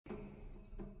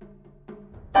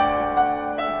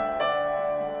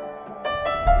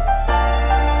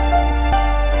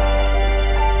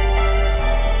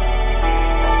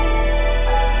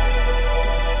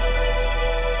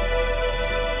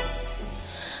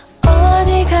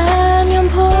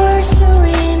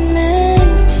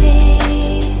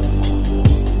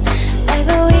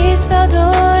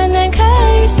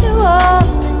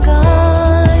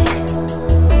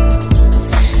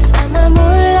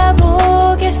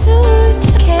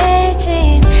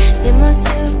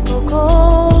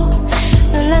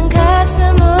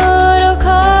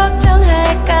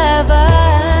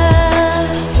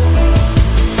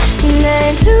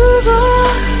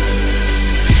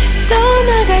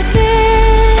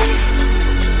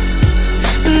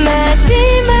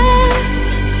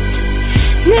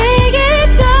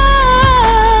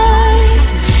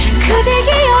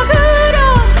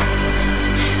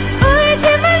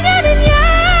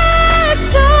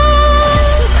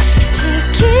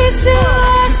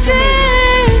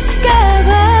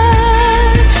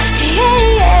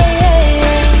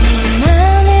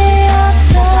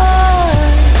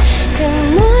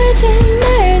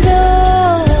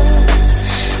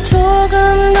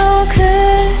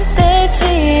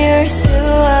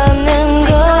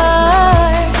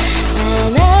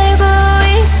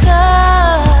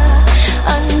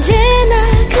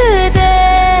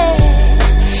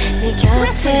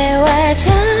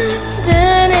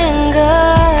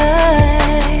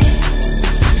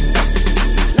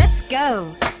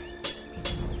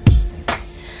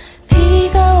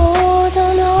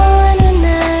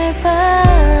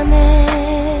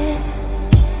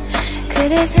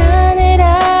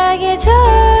싸늘하게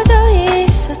젖어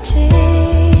있었지.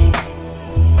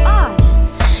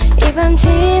 이 밤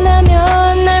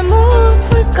지나면 날 못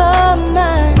볼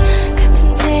것만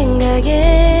같은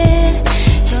생각에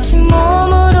지친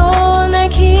몸으로 날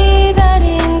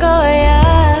기다린 거야.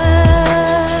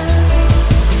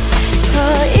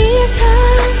 더 이상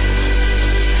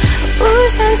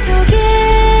우산 속에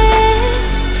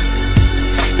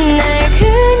날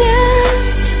그냥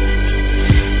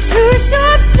둘 수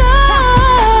없어.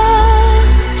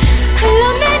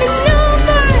 흘러내린 눈물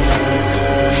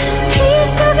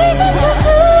입속에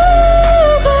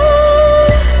감춰두고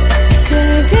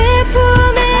그대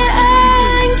품에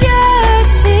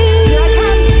안겼지.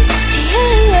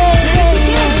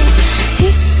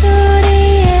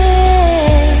 빗소리에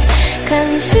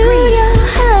감추려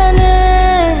하는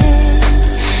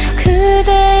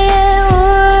그대의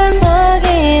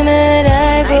울먹임을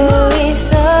알고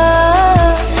있어.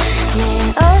 내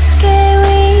어깨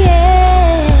위에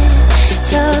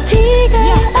저 비가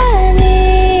아닌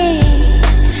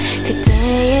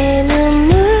그때의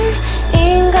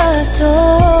눈물인 것도.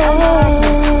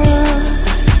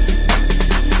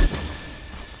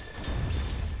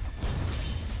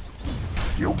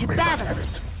 To battle.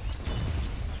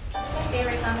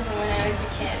 Favorite song from when I was a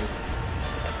kid.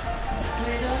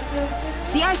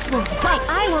 The ice wolves bite.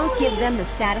 I won't give them the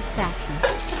satisfaction.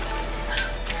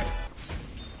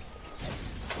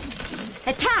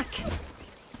 Attack!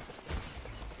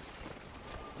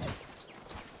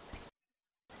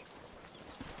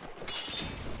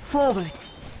 Forward.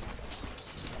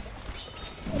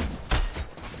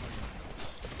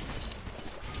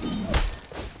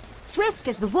 Swift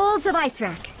as the wolves of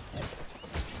Icerack.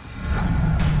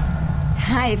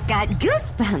 I've got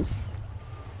goosebumps.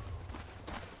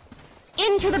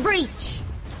 Into the breach.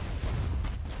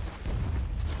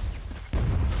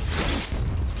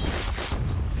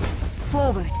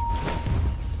 Forward.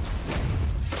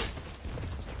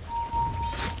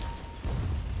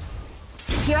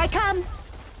 Here I come.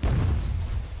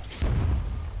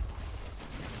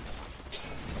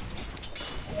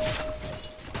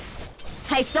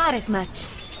 I thought as much.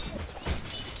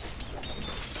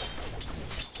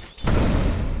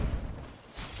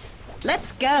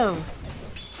 Let's go.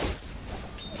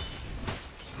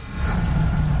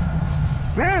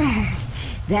 Brr,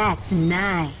 that's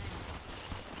nice.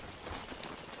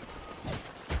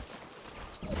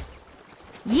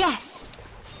 Yes.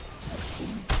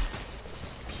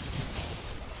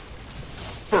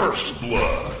 First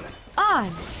blood.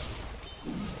 On.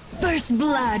 First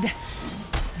blood.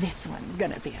 This one's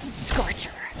gonna be a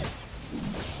scorcher.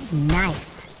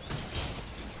 Nice.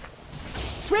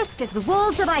 Swift as the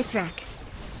wolves of Icerack.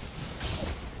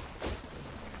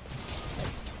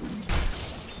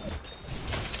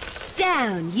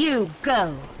 Down you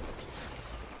go.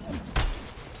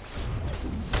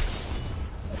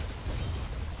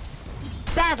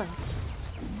 Battle.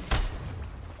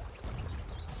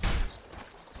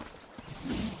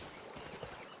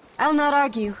 I'll not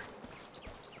argue.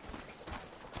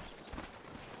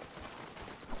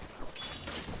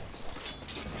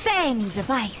 Fangs of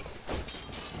ice.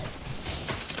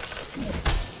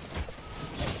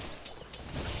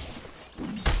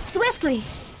 Swiftly.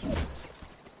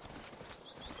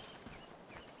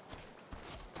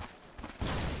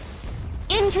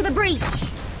 Into the breach.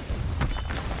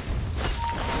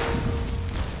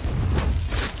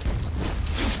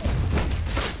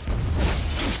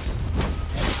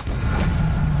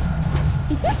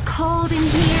 Is it cold in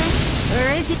here?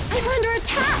 Or is it... I'm under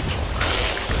attack!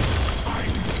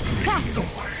 Faster!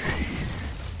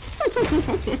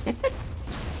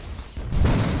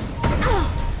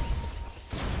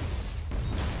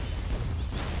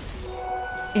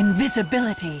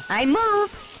 Invisibility. I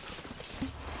move!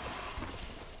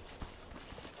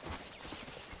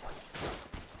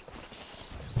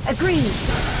 Agreed.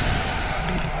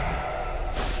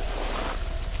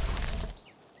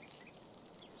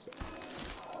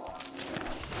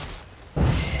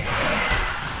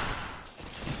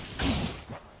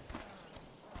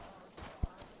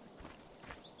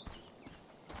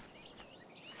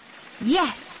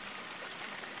 Yes!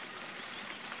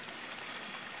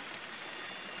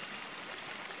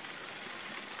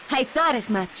 I thought as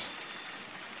much.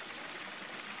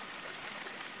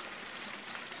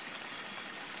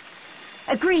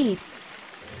 Agreed.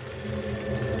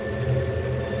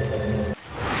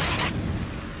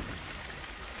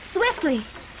 Swiftly.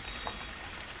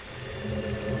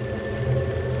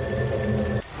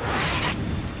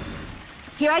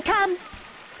 Here I come.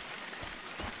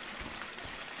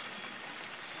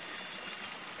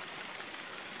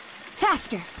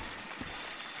 Faster.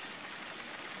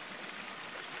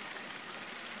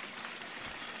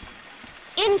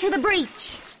 Into the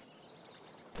breach!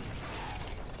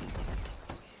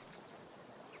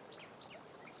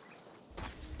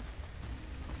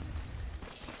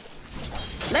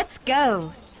 Let's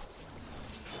go!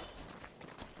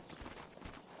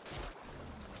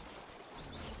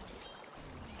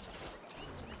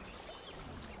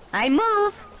 I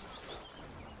move!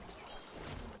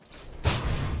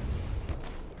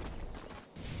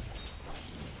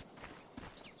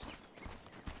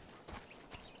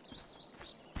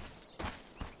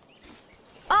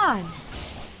 On!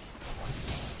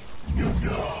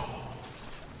 No.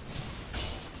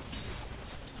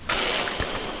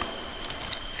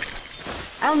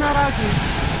 I'll not argue.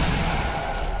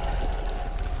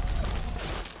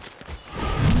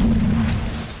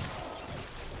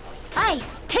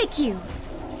 Ice, take you!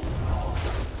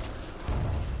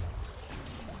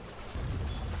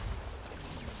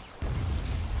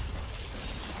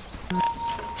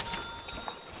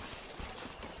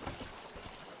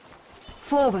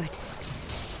 Forward.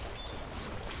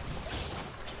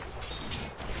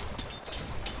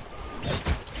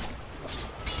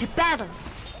 To battle.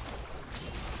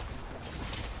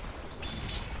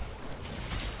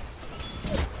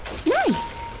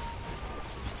 Nice!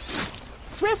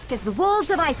 Swift as the wolves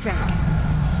of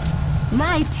Icewrack.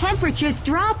 My temperature's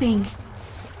dropping.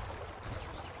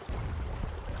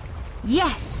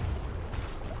 Yes!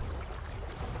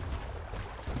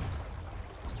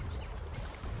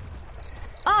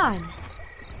 On!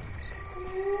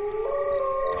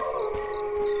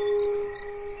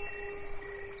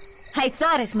 I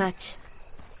thought as much.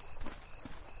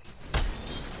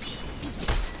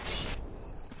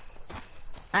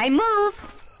 I move!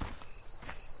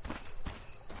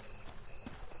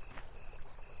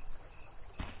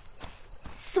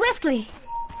 Swiftly!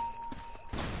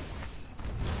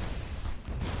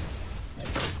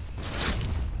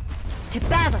 To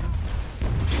battle!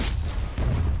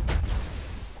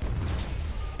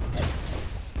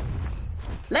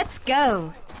 Let's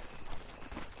go!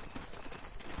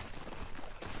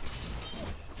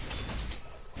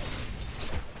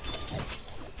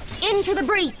 Into the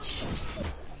breach!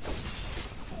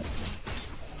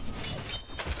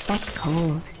 That's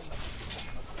cold.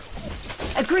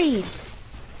 Agreed.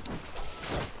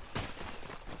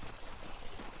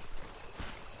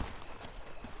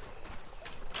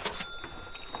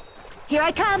 Here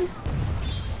I come!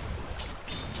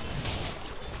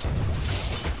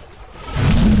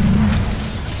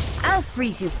 I'll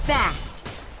freeze you fast!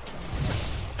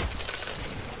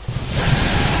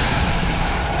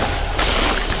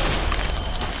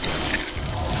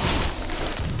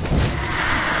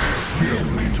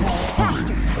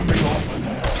 Faster!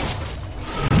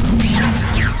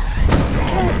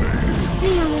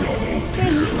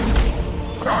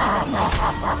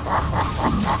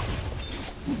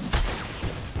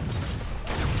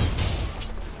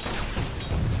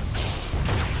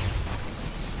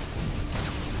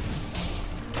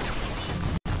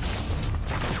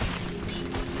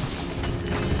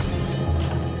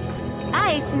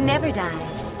 Ice never dies.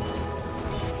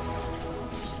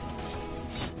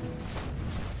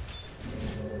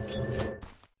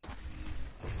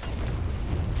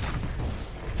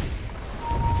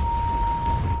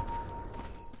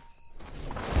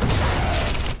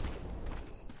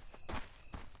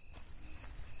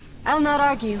 I'll not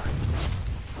argue.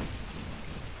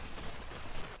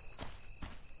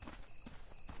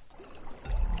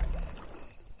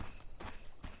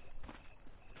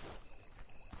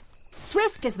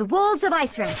 Swift as the wolves of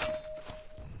Icewrack.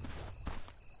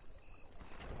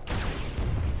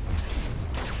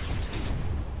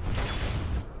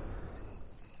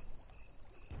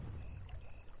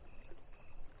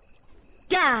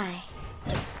 Die!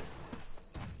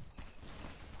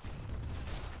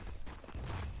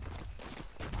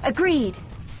 Agreed.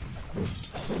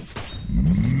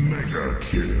 Mega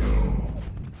kill.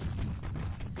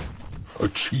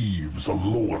 Achieves a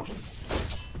lower.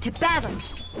 To battle.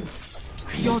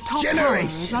 Your top tower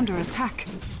is under attack.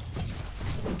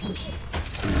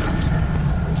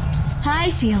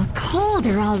 I feel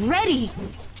colder already.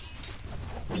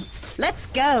 Let's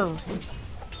go.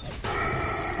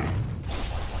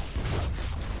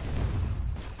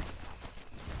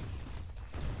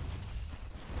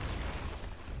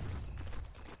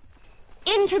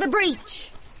 Into the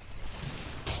breach!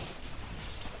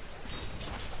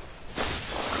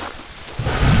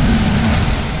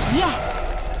 Yes!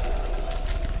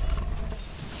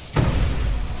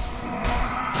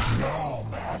 No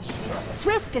master.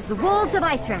 Swift as the wolves of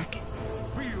Icewrack.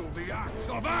 Feel the axe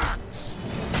of axe.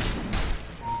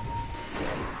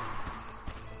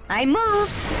 I move!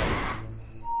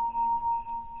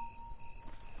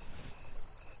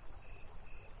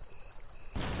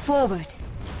 Forward.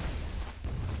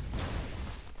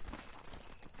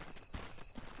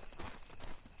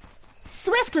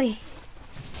 Swiftly.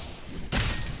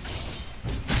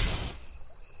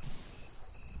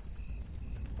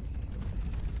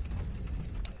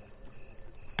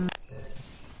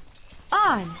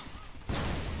 On.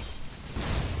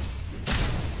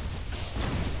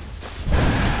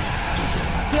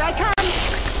 Here I come.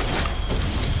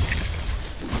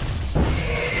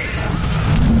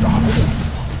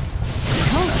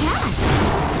 Oh, cash.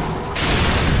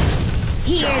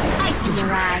 Here's ice in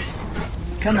your eye.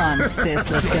 Come on, sis,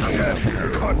 let's get this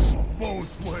over. Cuts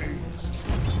both ways.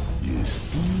 You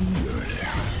see your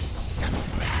last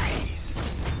sunrise.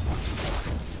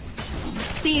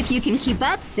 See if you can keep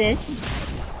up, sis.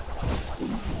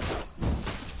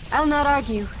 I'll not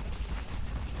argue.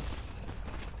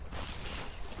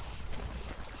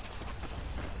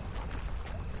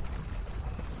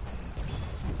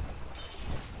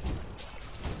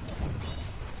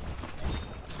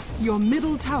 Your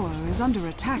middle tower is under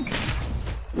attack.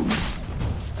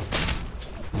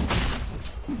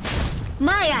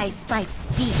 My ice bites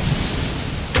deep.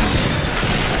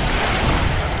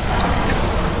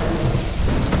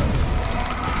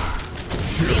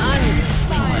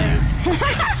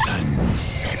 Sun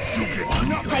sets on you.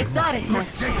 I thought as much.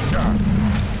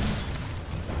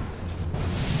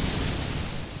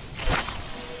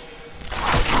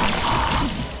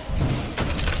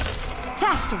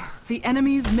 Faster. The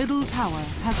enemy's middle tower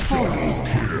has fallen.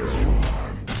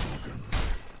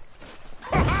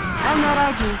 I'll not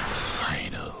argue.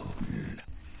 Final.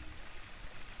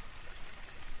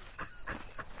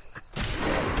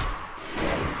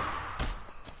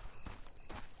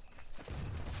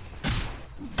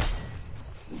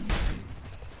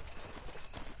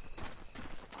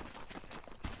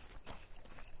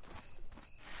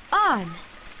 On.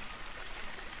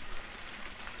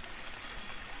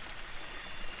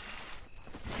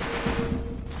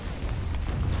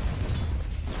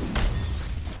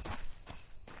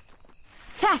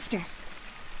 Faster.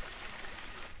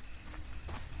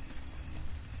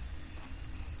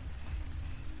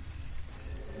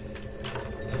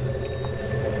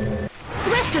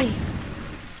 Swiftly.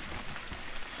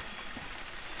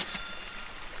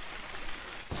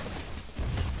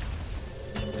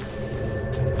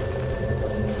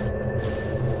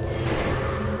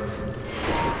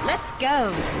 Let's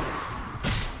go.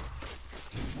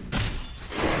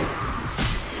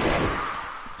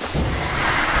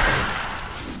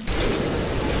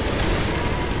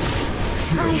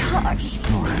 My heart.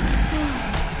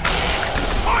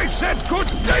 I said good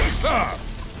day, sir!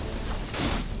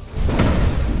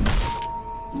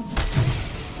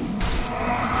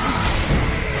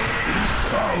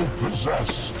 Thou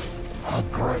possess a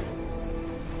great...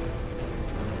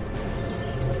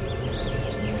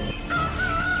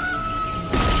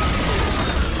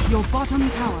 Your bottom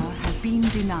tower has been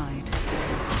denied.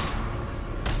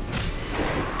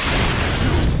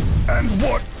 And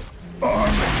what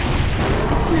army?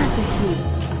 It's not the heat.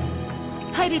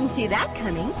 I didn't see that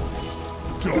coming.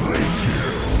 Double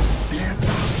kill.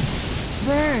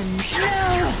 Burns.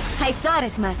 No! I thought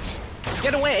as much.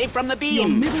 Get away from the Your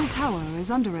beam! middle tower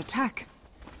is under attack.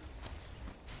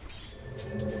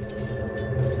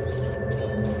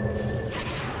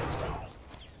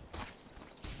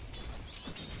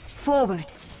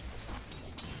 Forward.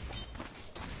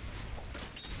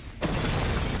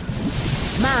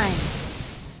 Mine.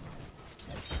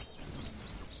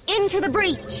 Into the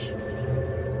breach.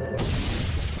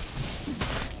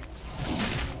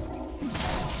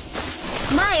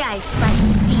 My ice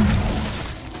bites deep.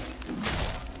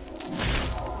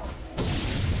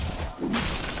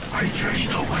 I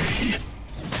drain away.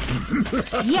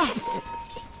 Yes.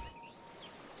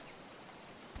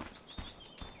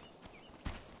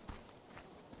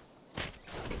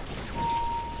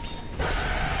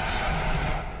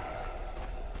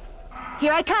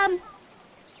 Here I come.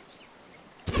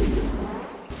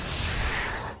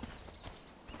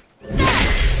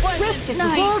 Swift as the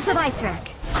wolves of Icerack.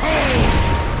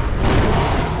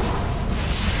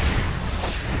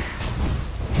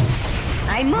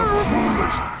 I move.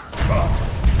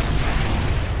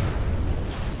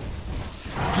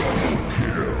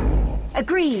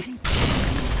 Agreed.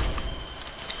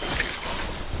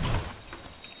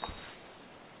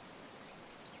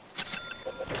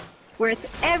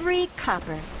 Worth every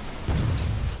copper.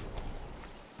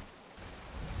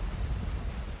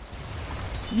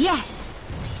 Yes.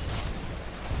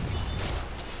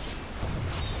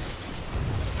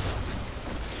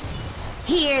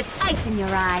 Here's ice in your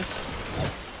eye.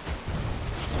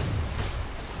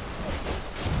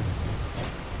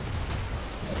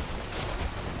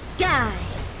 Die!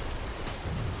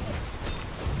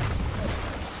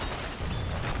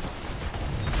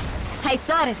 I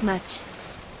thought as much.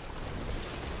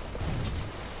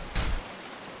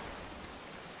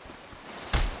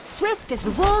 Swift as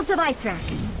the wolves of Icerack.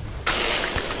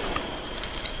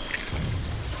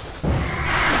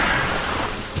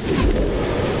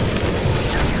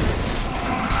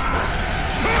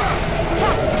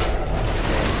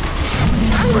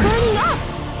 I'm burning up!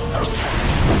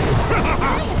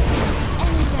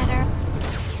 Any better?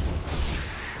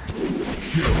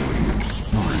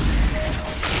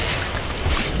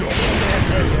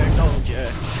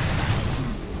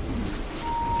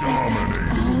 Dominate.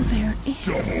 All there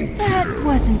is. That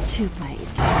wasn't too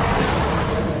late.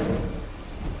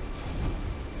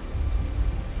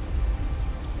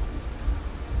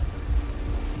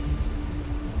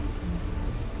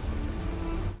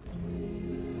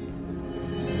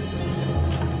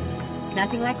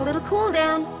 Nothing like a little cool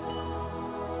down.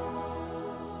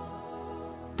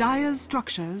 Dire's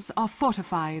structures are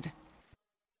fortified.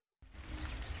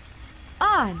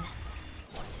 On!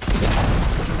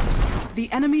 The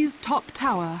enemy's top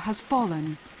tower has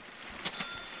fallen.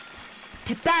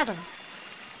 To battle!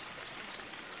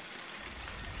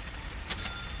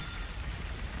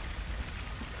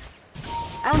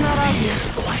 I'll not argue.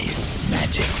 Quiet's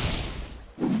magic.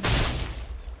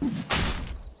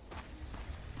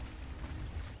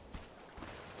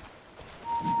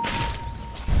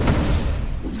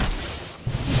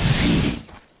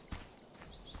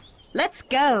 Let's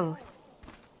go!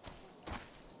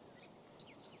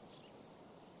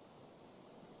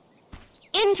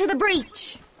 Into the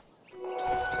breach!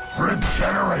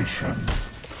 Regeneration.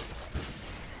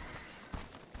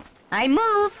 I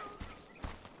move!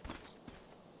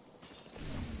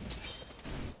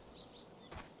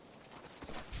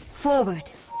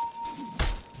 Forward.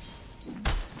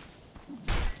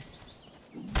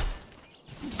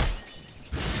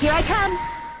 Here I come!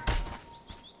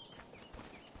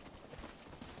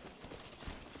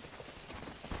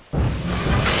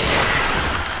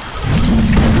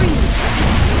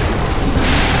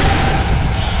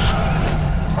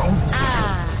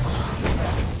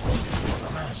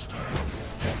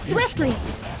 Swiftly!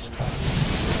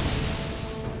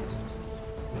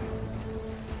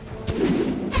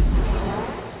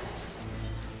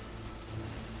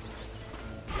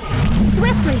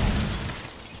 Swiftly!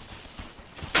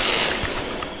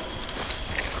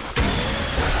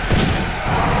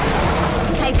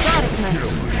 I thought as much.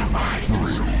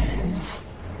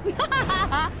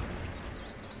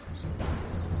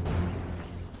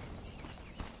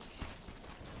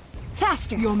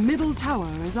 Faster! Your middle tower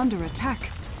is under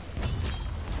attack.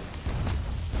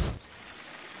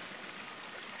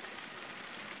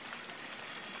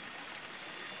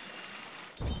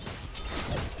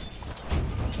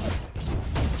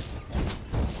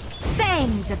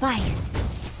 Fangs of ice!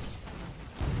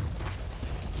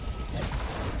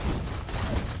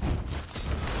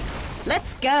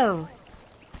 Let's go!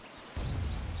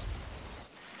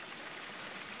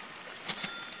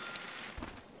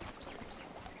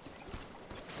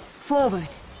 Forward!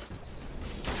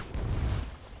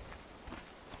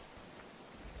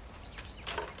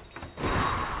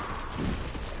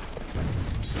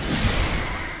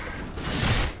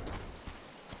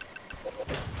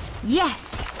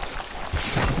 Yes!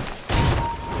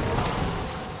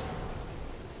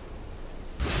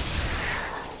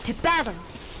 To battle!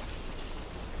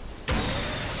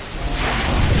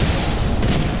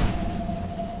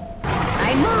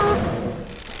 I move!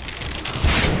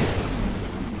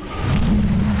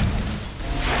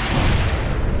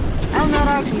 I'll not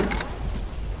argue.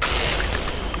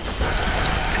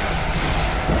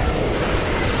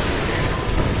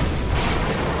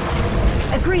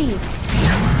 Agreed.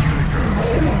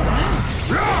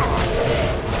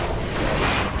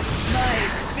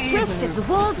 Swift as the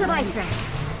wolves of Icerack.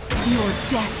 Your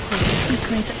death was a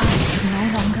secret I can no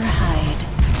longer hide.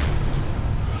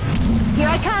 Here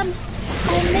I come. I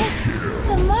missed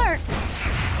the mark.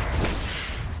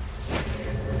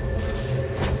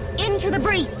 Into the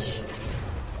breach.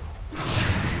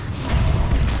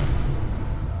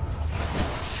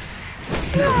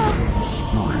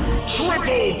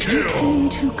 Triple kill. Came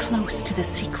too close to the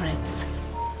secrets.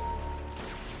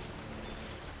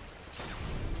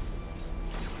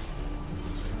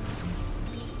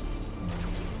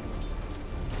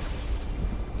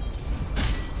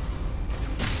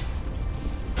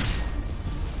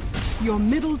 Your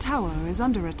middle tower is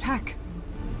under attack.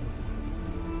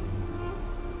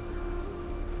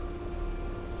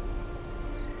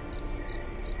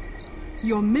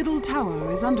 Your middle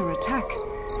tower is under attack.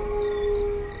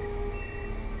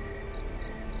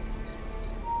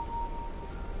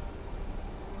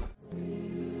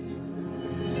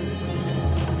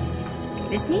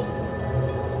 miss me?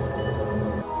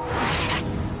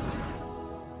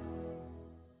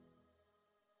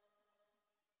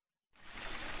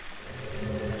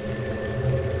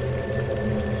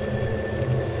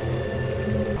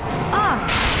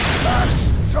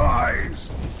 Max dies!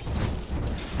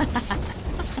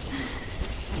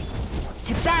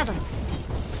 To battle!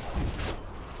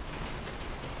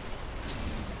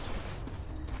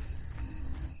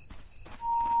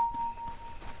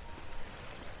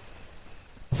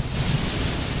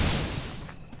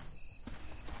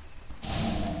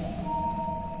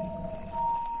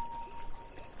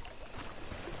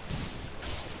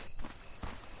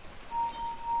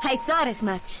 I thought as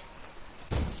much.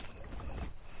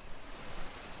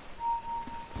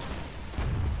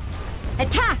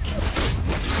 Attack!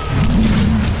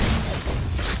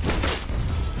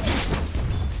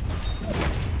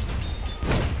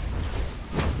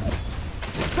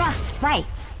 Frost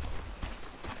bites.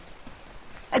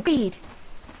 Agreed.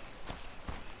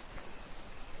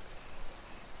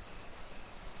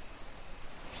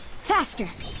 Faster.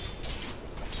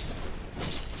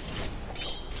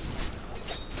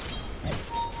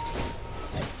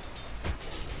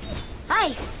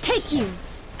 Ice, take you!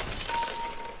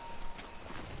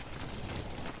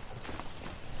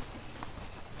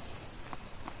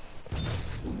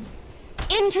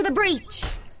 Into the breach!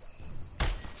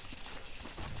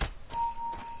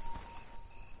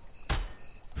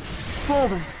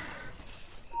 Forward.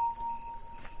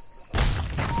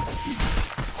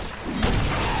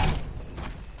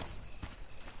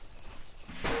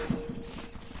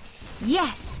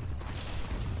 Yes!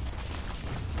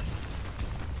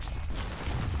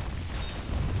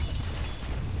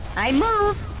 I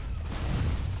move!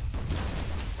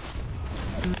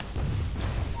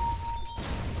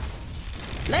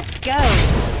 Let's go!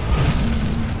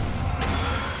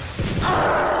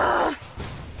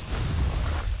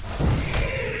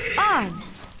 On!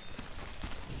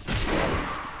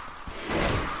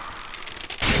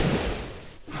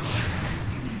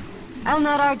 I'll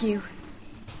not argue.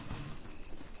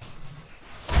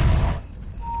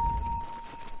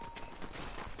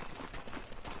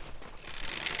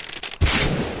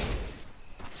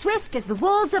 Swift as the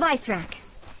wolves of Icerack.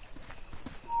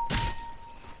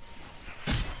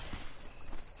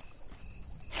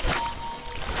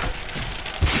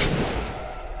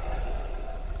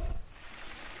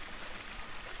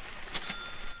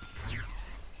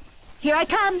 Here I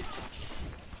come!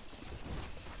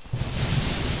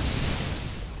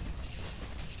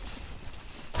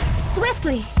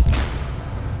 Swiftly!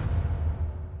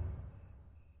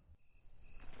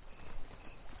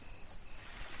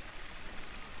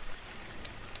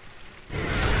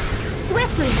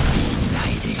 Swiftly!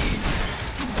 United.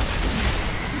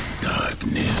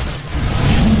 Darkness.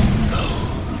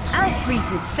 I'll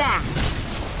freeze you fast!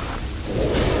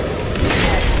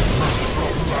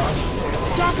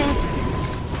 Drop it!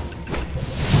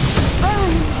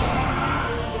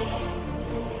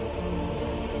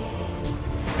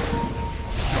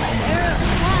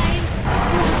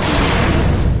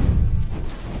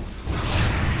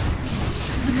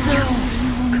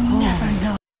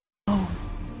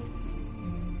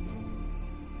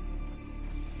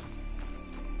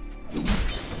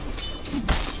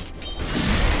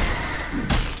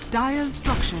 Dire's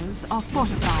structures are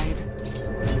fortified.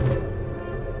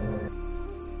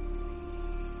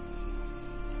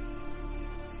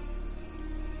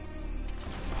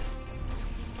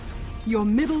 Your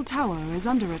middle tower is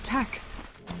under attack.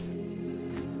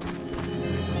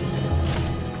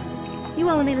 You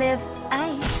only live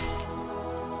ice.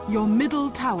 Your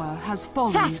middle tower has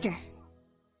fallen. Faster!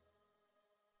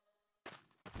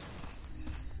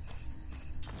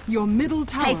 Your middle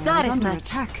tower thought is as under much.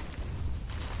 attack.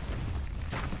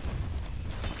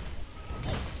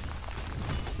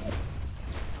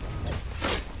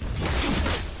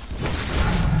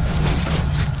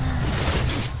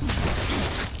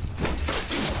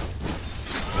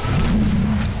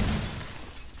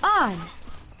 On!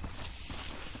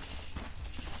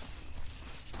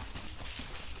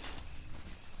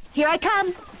 Here I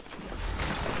come!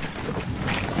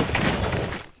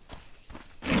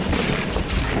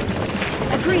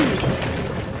 Agreed!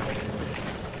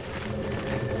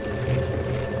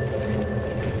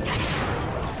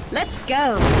 Let's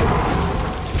go!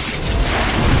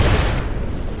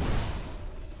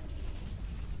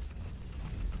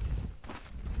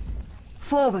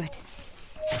 Forward!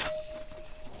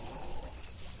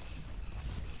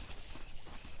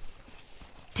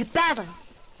 To battle!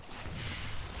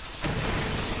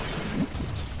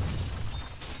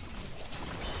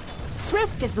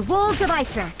 Swift as the wolves of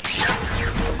Icerack!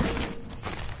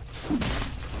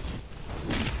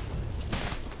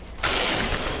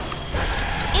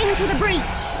 Into the breach!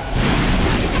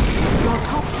 Your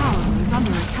top tower is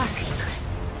under attack.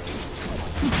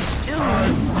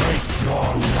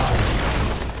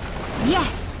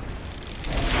 Yes!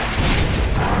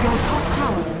 Your top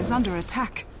tower is under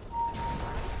attack.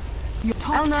 Your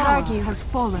top I'll not tower argue. has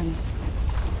fallen.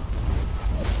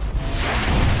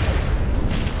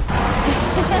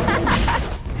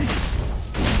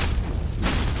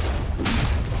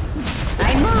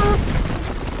 I move!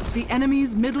 The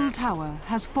enemy's middle tower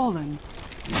has fallen.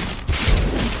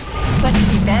 But it'd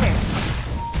be better.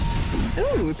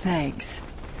 Ooh, thanks.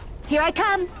 Here I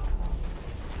come!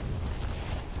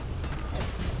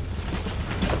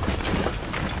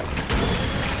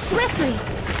 Swiftly!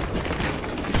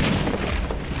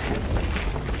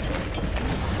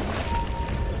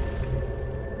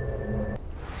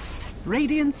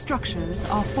 Radiant structures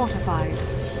are fortified.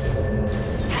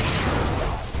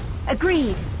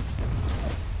 Agreed.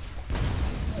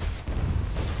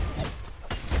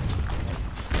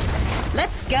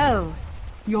 Let's go!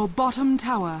 Your bottom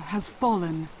tower has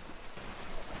fallen.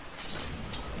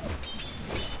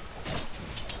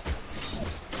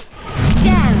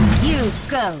 Down you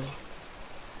go!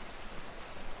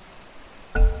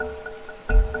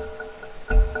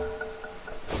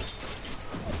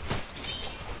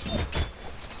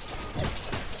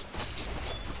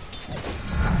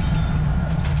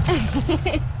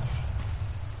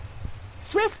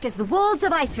 Swift as the wolves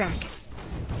of Icewrack.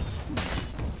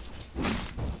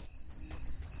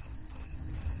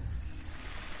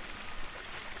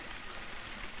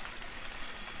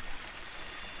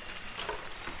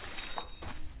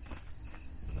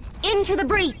 Into the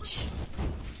breach!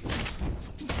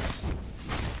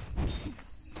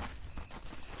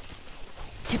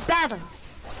 To battle!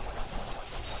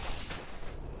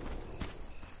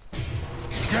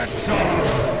 Get some!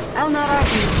 I'll not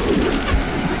argue.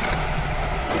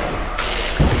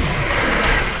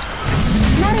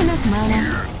 Not enough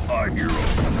mana. A hero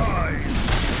dies!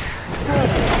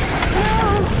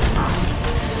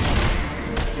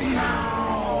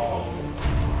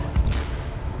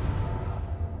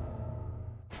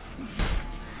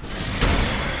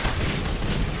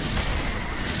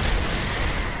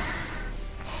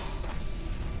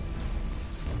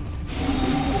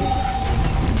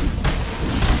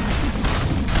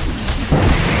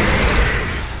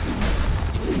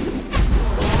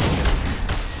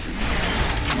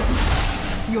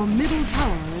 Your middle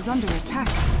tower is under attack.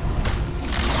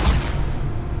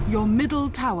 Your middle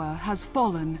tower has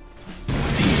fallen.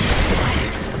 Feel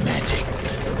Wyatt's magic.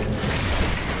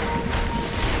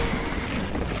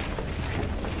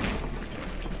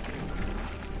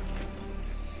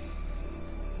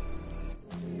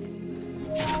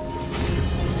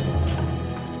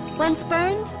 Once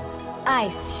burned,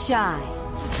 ice shy.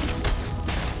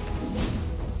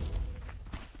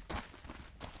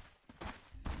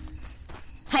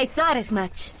 I thought as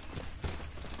much.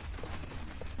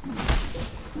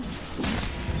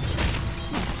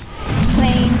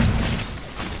 Plane.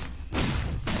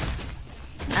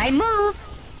 I move.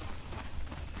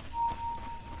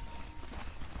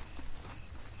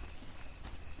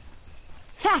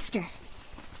 Faster.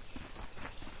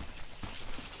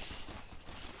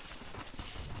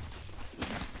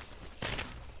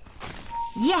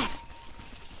 Yes.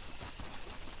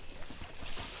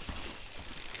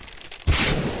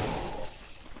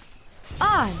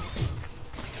 On.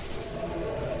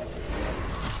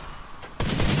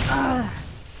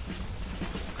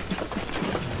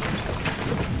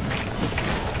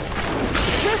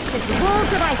 Swift as the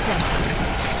wolves of Iceland.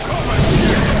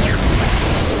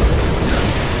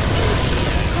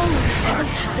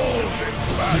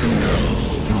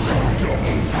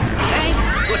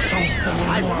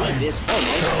 I believe this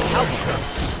almost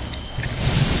helped.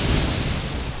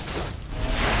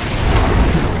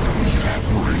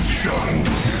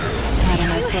 How do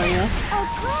I kill you? Oh,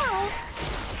 Carl!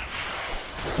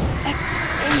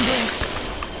 Extinguished.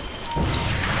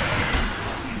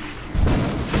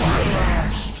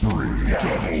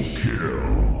 Double kill!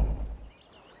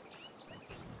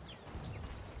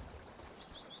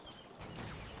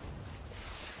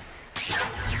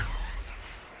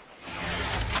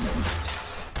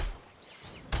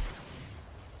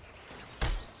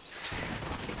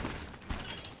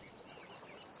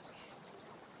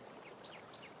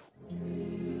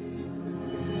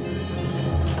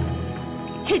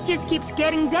 It just keeps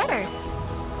getting better.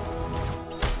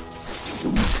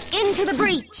 Into the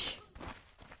breach.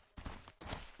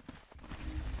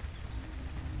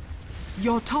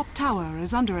 Your top tower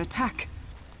is under attack.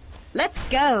 Let's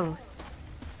go.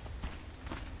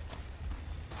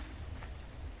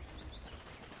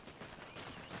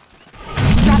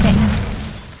 Drop it.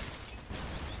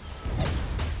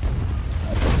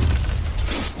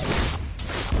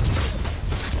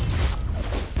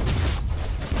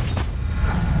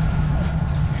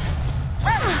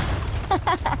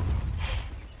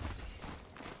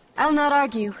 I'll not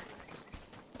argue.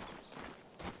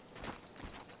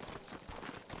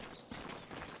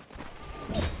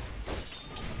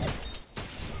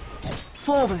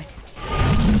 Forward.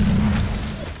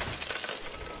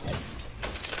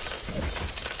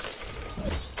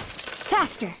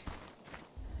 Faster.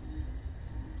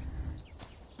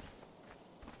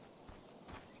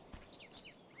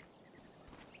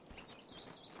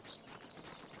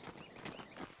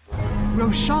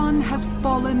 Roshan has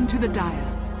fallen to the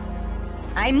Dire.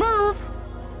 I move.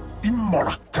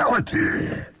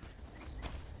 Immortality!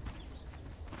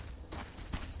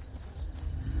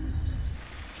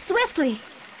 Swiftly.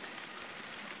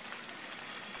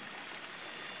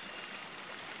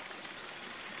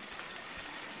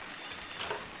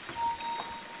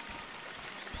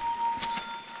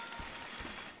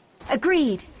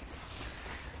 Agreed.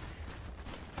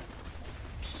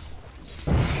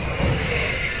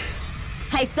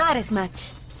 I thought as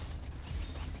much.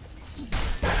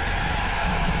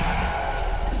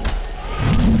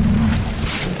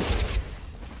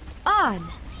 On.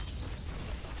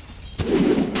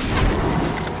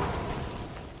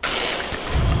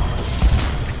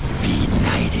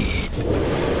 Benighted.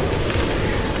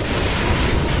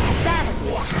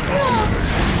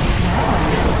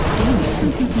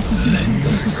 Let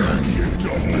the sun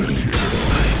lead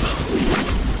survival.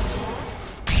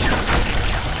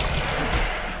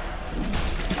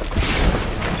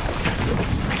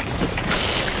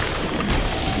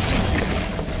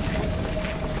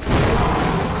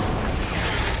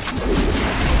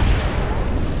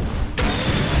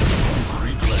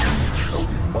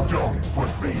 Don't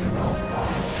put me in a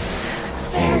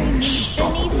Bury me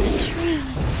beneath the tree.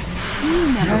 You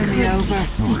never could over a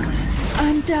secret.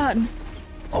 I'm done.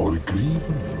 Our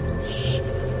grievance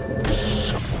is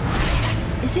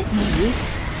settled. Is it me?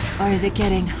 Or is it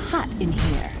getting hot in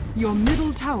here? Your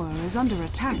middle tower is under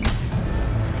attack.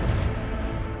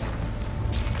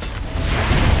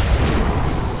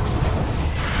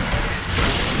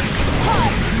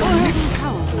 Your middle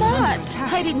tower is under Not.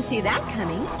 attack. I didn't see that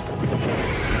coming.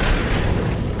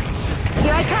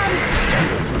 Here I come.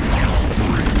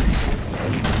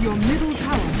 Your middle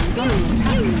tower is under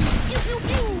attack.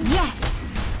 Yes.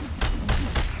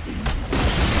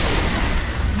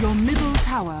 Your middle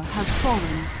tower has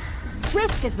fallen.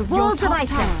 Swift as the Your wolves of top Ice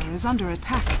tower is under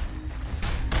attack.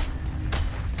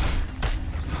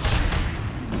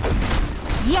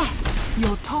 Yes.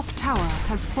 Your top tower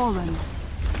has fallen.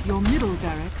 Your middle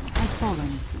barracks has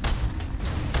fallen.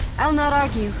 I'll not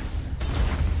argue.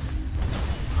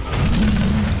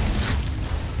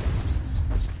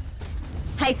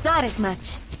 I thought as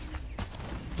much.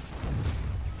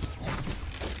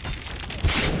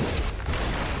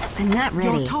 I'm not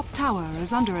ready. Your top tower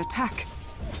is under attack.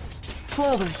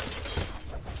 Forward.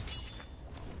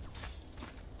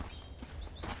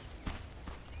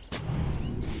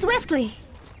 Swiftly.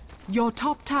 Your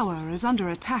top tower is under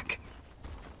attack.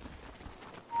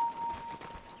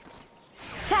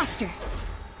 Faster.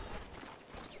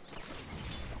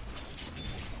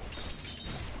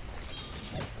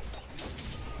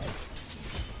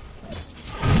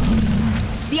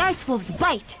 The Ice Wolves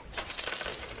bite.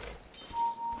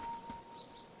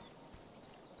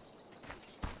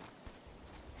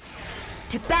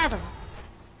 To battle.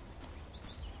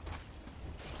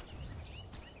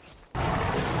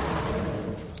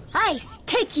 Ice,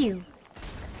 take you.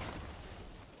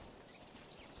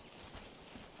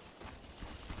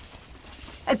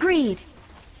 Agreed.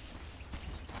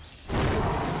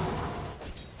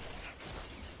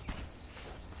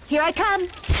 Here I come.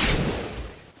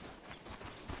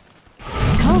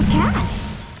 Cold cash.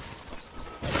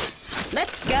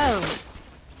 Let's go.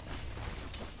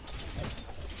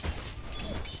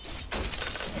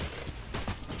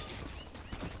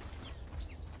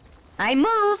 I move.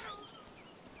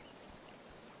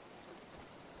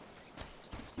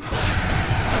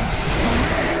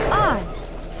 On.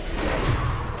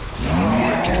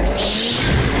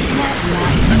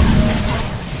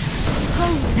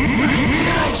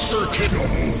 circuit.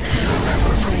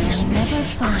 Never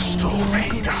find Crystal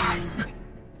Maiden.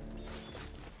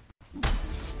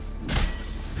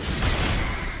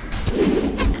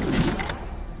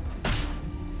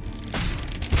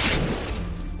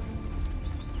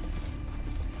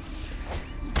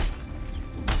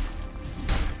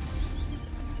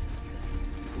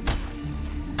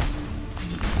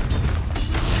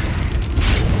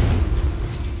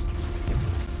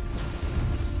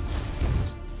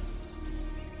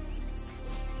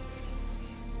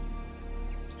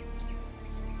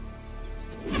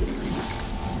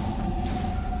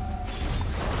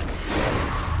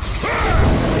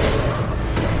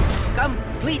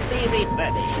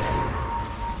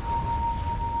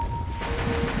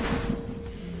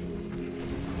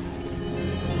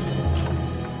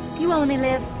 only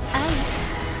live ice.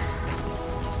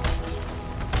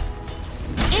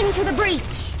 Into the breach!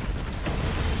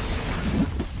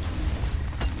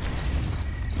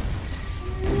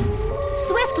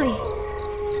 Swiftly!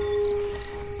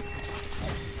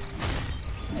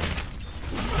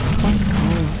 That's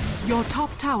cold. Your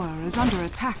top tower is under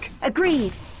attack.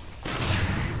 Agreed.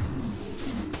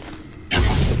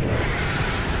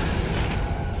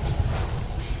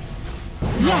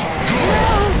 Yes!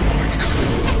 No!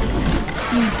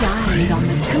 You died on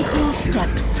the temple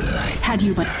steps, had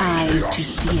you but eyes to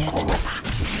see it.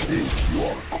 Take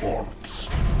your corpse.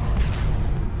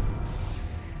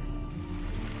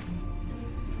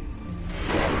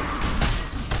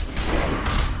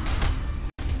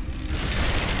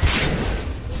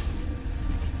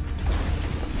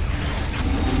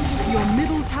 Your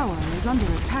middle tower is under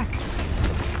attack.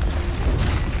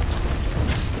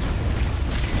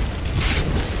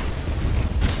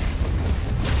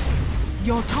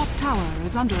 Your top tower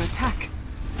is under attack.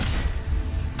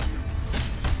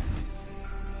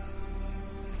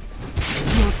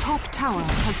 Your top tower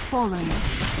has fallen.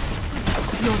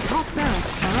 Your top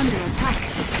barracks are under attack.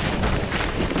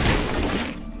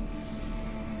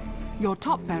 Your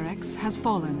top barracks has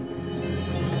fallen.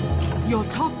 Your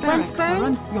top barracks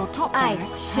your top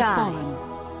barracks has fallen.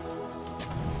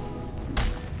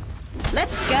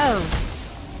 Let's go!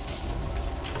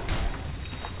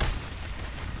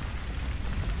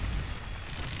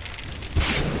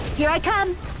 Here I come!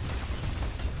 Your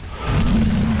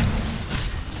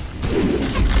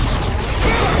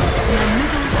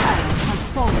middle tower has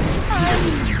fallen.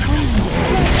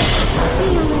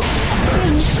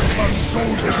 A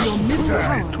soldier Your middle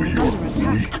tower to is your under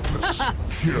attack. weakness.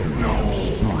 Kill no.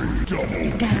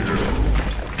 Double kill.